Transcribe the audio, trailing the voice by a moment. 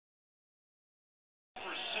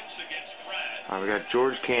We got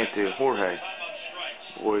George Cantu, Jorge.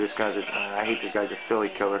 Boy, this guy's I hate this guy's a Philly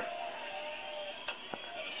killer.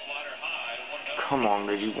 Come on,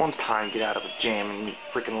 Reggie. One time, get out of a jam in your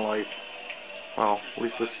freaking life. Well, at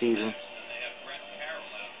least this season.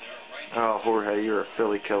 Oh, Jorge, you're a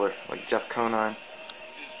Philly killer, like Jeff Conine.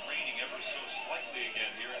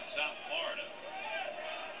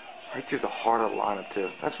 Right through the heart of the lineup, too.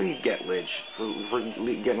 That's what you get, Lidge, for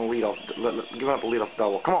getting a lead off, giving up a lead off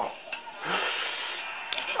double. Come on.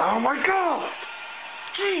 Oh, my God.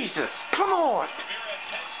 Jesus, come on.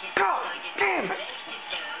 God damn it.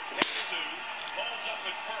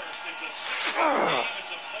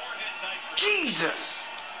 Jesus.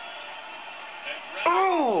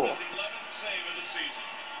 Oh.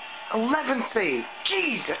 11th save.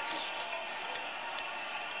 Jesus.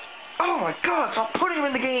 Oh my God, stop putting him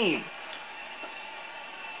in the game.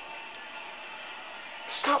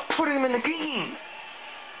 Stop putting him in the game.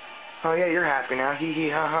 Oh yeah, you're happy now. Hee hee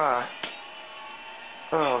ha ha.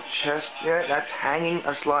 Oh, chest. Yeah, that's hanging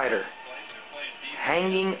a slider.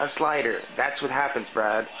 Hanging a slider. That's what happens,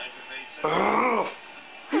 Brad. Oh.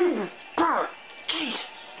 God. Jeez.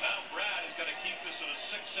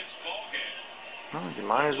 Well, you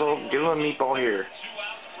might as well give him a meatball here.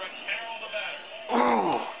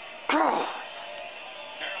 Oh. God.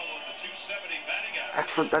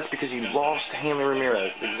 That's because you lost Hanley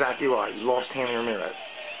Ramirez. Exactly why. You lost Hanley Ramirez.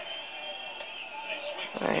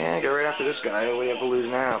 Yeah, go right after this guy. What do you have to lose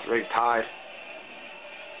now? It's already tied.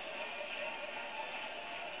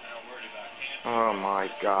 Oh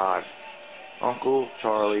my God. Uncle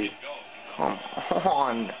Charlie. Come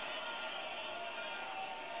on.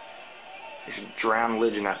 You should drown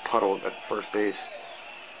Lidge in that puddle at first base.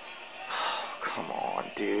 Come on,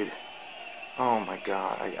 dude. Oh my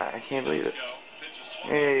God. I can't believe it.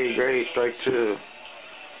 Hey, great. Strike two.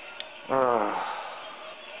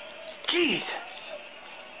 Jeez.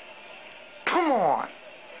 Come on.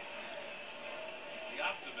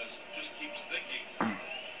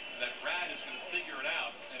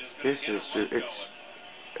 This is just,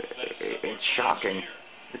 it's shocking.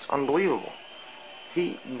 It's unbelievable.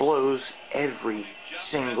 He blows every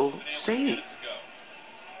single save.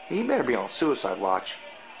 He better be on suicide watch.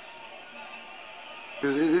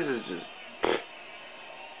 This is just...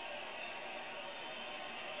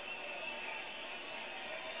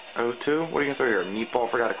 0-2? What are you gonna throw here? A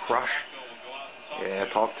meatball forgot to crush? Yeah,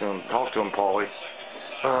 talk to him. Talk to him, Paulie.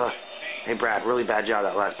 Hey Brad, really bad job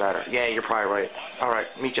that last batter. Yeah, you're probably right. Alright,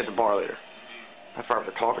 meet you at the bar later. That's what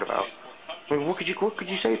they're talking about. I mean, what could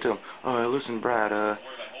you say to him? Listen, Brad,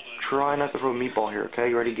 try not to throw a meatball here, okay?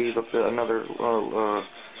 You already gave up another,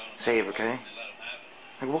 save, okay?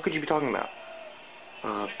 Like, what could you be talking about?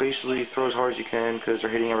 Basically throw as hard as you can because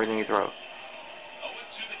they're hitting everything you throw. Oh,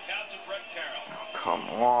 come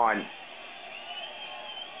on.